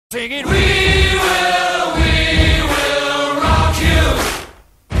Singing, we will rock you.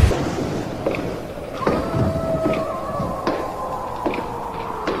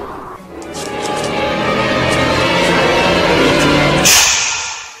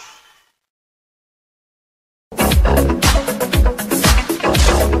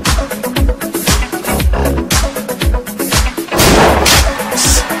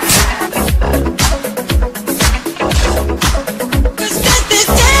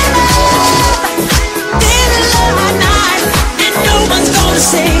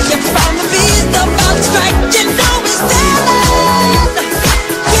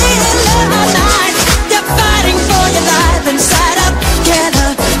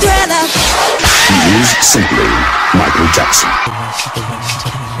 Simply Michael Jackson.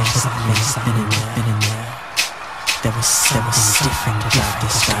 There was different about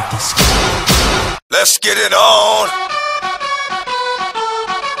this. Let's get it on.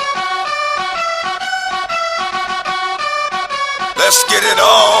 Let's get it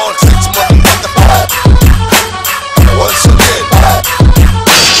on. Once again.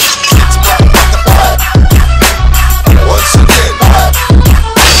 Once again.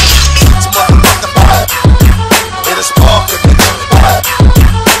 It is sparking.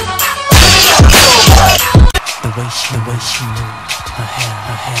 The way she moved, her hair,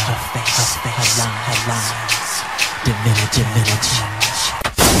 her face, her lines, divinity.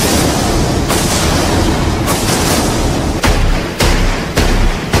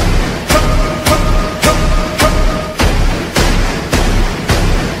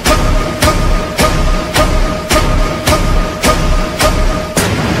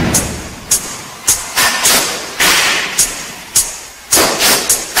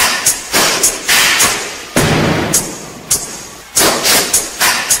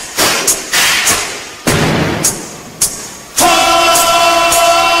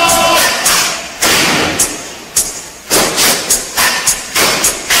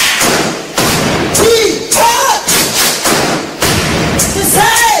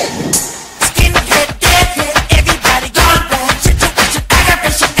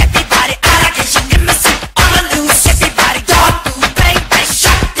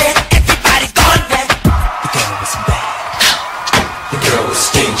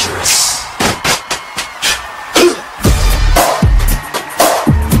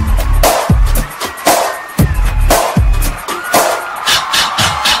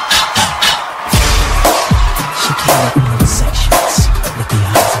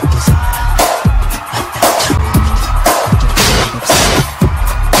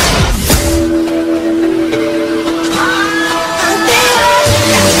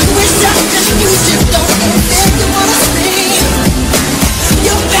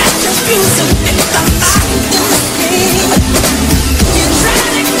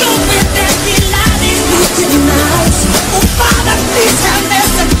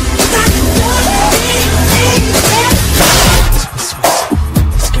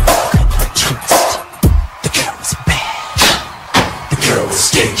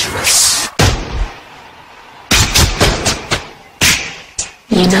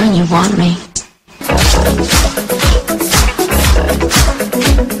 You know you want me.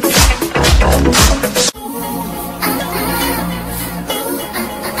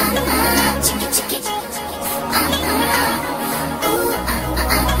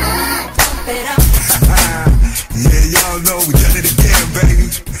 Yeah, y'all know we done it again, baby.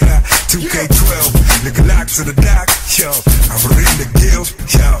 2K12, nigga lock to the dock, yo. I'm in the guild,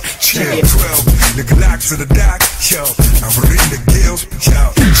 yo. Chill 12, nigga lock to the dock, yo. I'm in the guild, yo.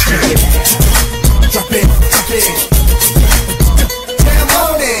 Chill. Drop it, drop it. Damn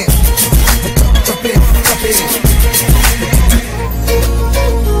on it. Drop it, drop it.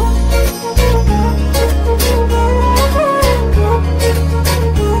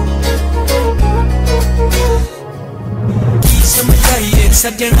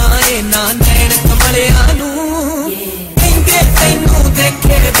 सजना ना नैन कमलिया नू कहंदे तैनू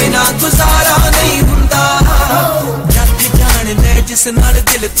देखे बिना गुजारा नहीं हुंदा जग जान ले जिस नाल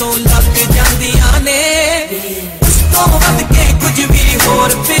दिल तो लग जांदियां ने उस तो वध के कुछ भी होर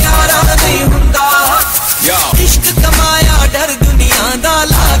प्यारा नहीं हुंदा इश्क कमाया डर दुनिया दा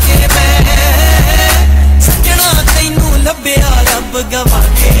लागे मैं सजना तैनू लभ्या रब गवा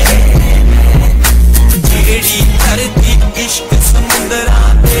के जेड़ी धरती इश्क समुंदरां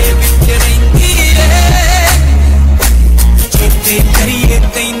दे विच रहिंदी है चेते करिए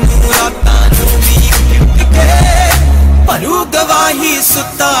तैनू रातां नू भी उठ के भरू गवाही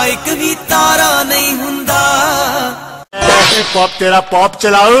सुता एक भी तारा नहीं हुंदा पॉप तेरा पॉप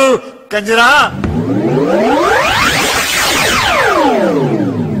चलाओ कंजरा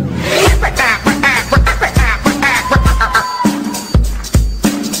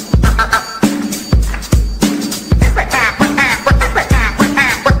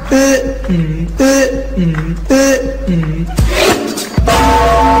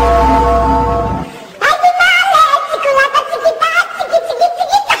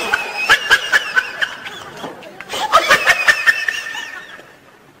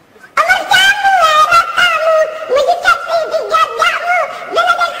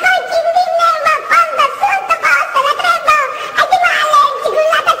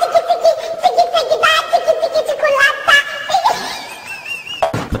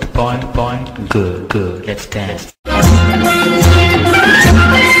Good, let's dance.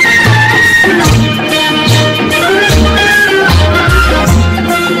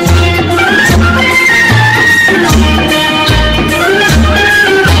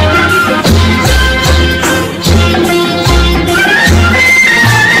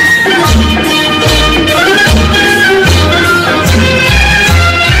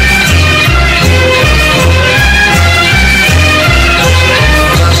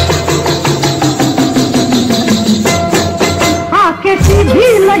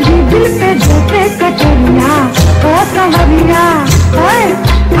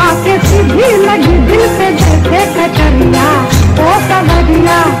 आके सीधी लगी दिल पे जैसे कटरिया ओ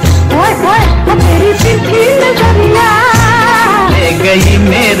कवरिया ओए ओए ओ तेरी तिरछी नजरिया ले गई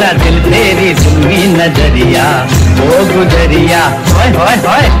मेरा दिल तेरी धुमी नजरिया ओ गुजरिया ओए ओए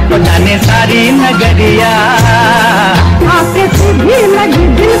ओए ओ जाने सारी नगरिया आके सीधी लगी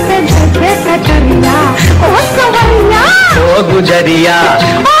दिल पे जैसे कटरिया ओ कवरिया ओ गुजरिया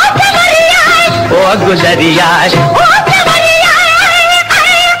ओ कवरिया ओ गुजरिया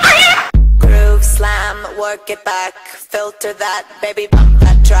Work it back, filter that, baby bump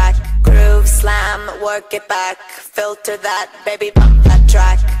that track. Groove slam, work it back, filter that, baby bump that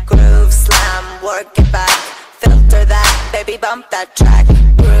track. Groove slam, work it back, filter that, baby bump that track.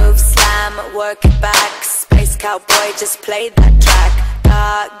 Groove slam, work it back, space cowboy, just play that track.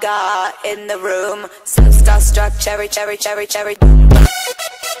 Gaga in the room, so starstruck, cherry, cherry, cherry, cherry.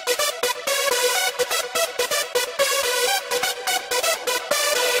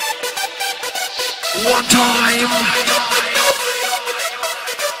 One time,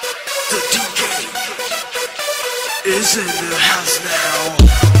 the DJ is in the house now.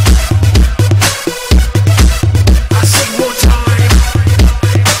 I say one time,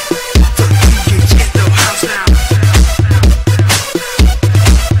 the DJ's in the house now.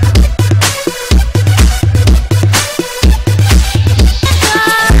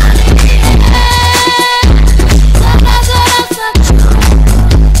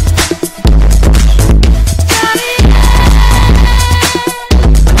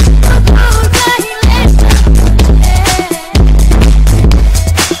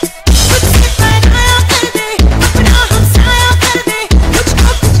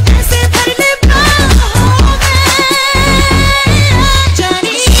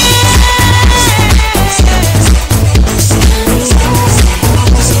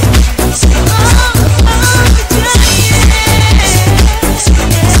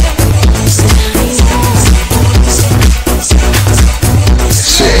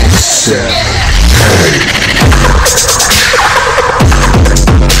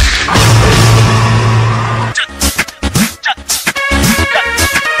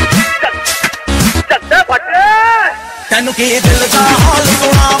 ਤੈਨੂੰ ਕੀ ਦਿਲ ਦਾ ਹਾਲ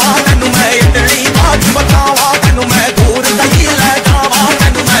ਸੁਣਾਵਾਂ ਤੈਨੂੰ ਮੈਂ ਇਤਨੀ ਬਾਤ ਬਤਾਵਾਂ ਤੈਨੂੰ ਮੈਂ ਦੂਰ ਤੱਕ ਲੈ ਜਾਵਾਂ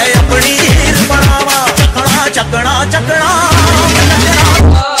ਤੈਨੂੰ ਮੈਂ ਆਪਣੀ ਹੀਰ ਬਣਾਵਾਂ ਚੱਕਣਾ ਚੱਕਣਾ ਚੱਕਣਾ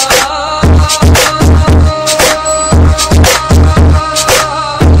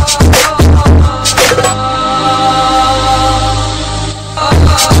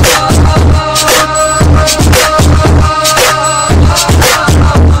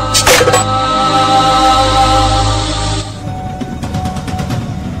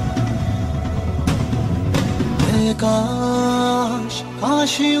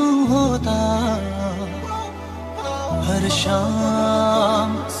काश यूं होता हर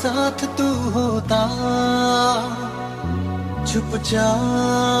शाम साथ तू होता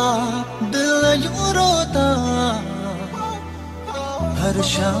चुपचाप दिल यूं रोता हर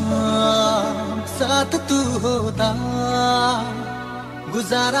शाम साथ तू होता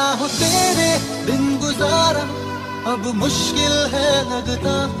गुजारा हो तेरे दिन गुजारा अब मुश्किल है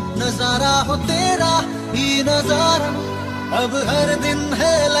लगता नजारा हो तेरा ही नजारा अब हर दिन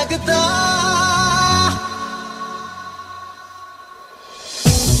है लगता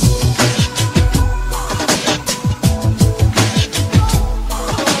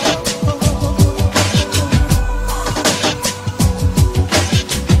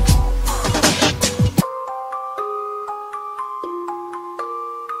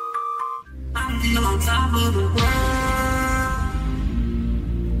I'm on top of the world.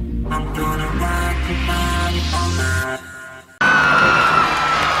 I'm gonna rock your body all night.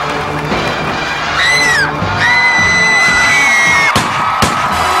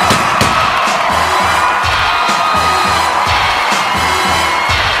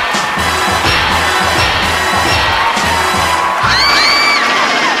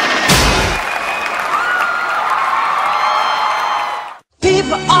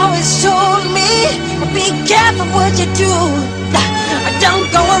 People always told me, be careful what you do. Don't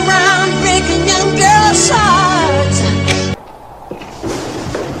go around breaking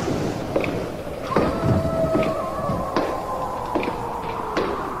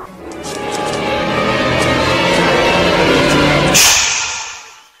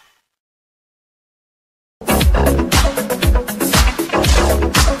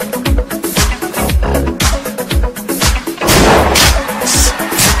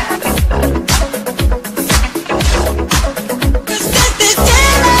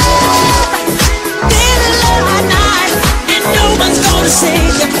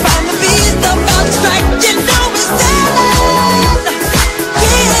sing it from the beat about strike. You know it's talent.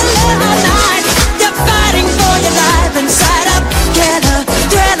 Yeah, all night. You're fighting for your life inside up. Together,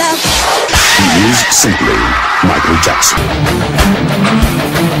 together. He is simply Michael Jackson.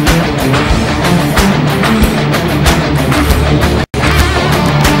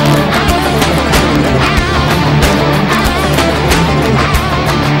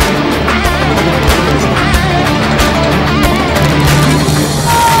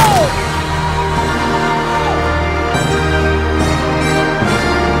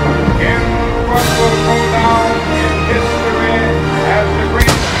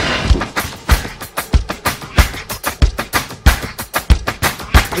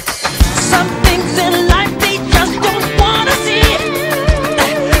 Some things in life they just don't wanna see.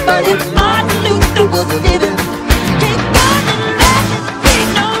 But if Martin Luther was living, he wouldn't let it be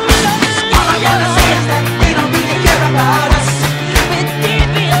no love. All I wanna say is that they don't really care about us. With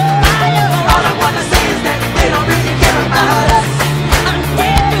TV and fire. All I wanna say is that they don't really care about us. I'm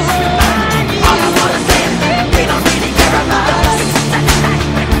dead to remind you. All I wanna say is that they don't really care about us.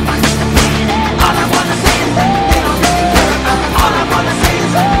 All I wanna say is that they don't really care about us. All I wanna say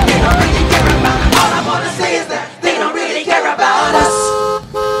is that they don't really care about us. All I wanna say is that they don't really care about us.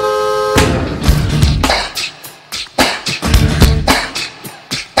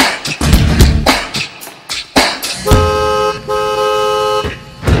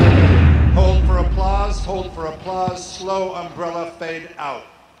 Hold for applause, slow umbrella fade out.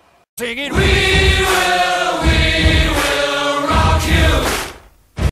 Sing it. We will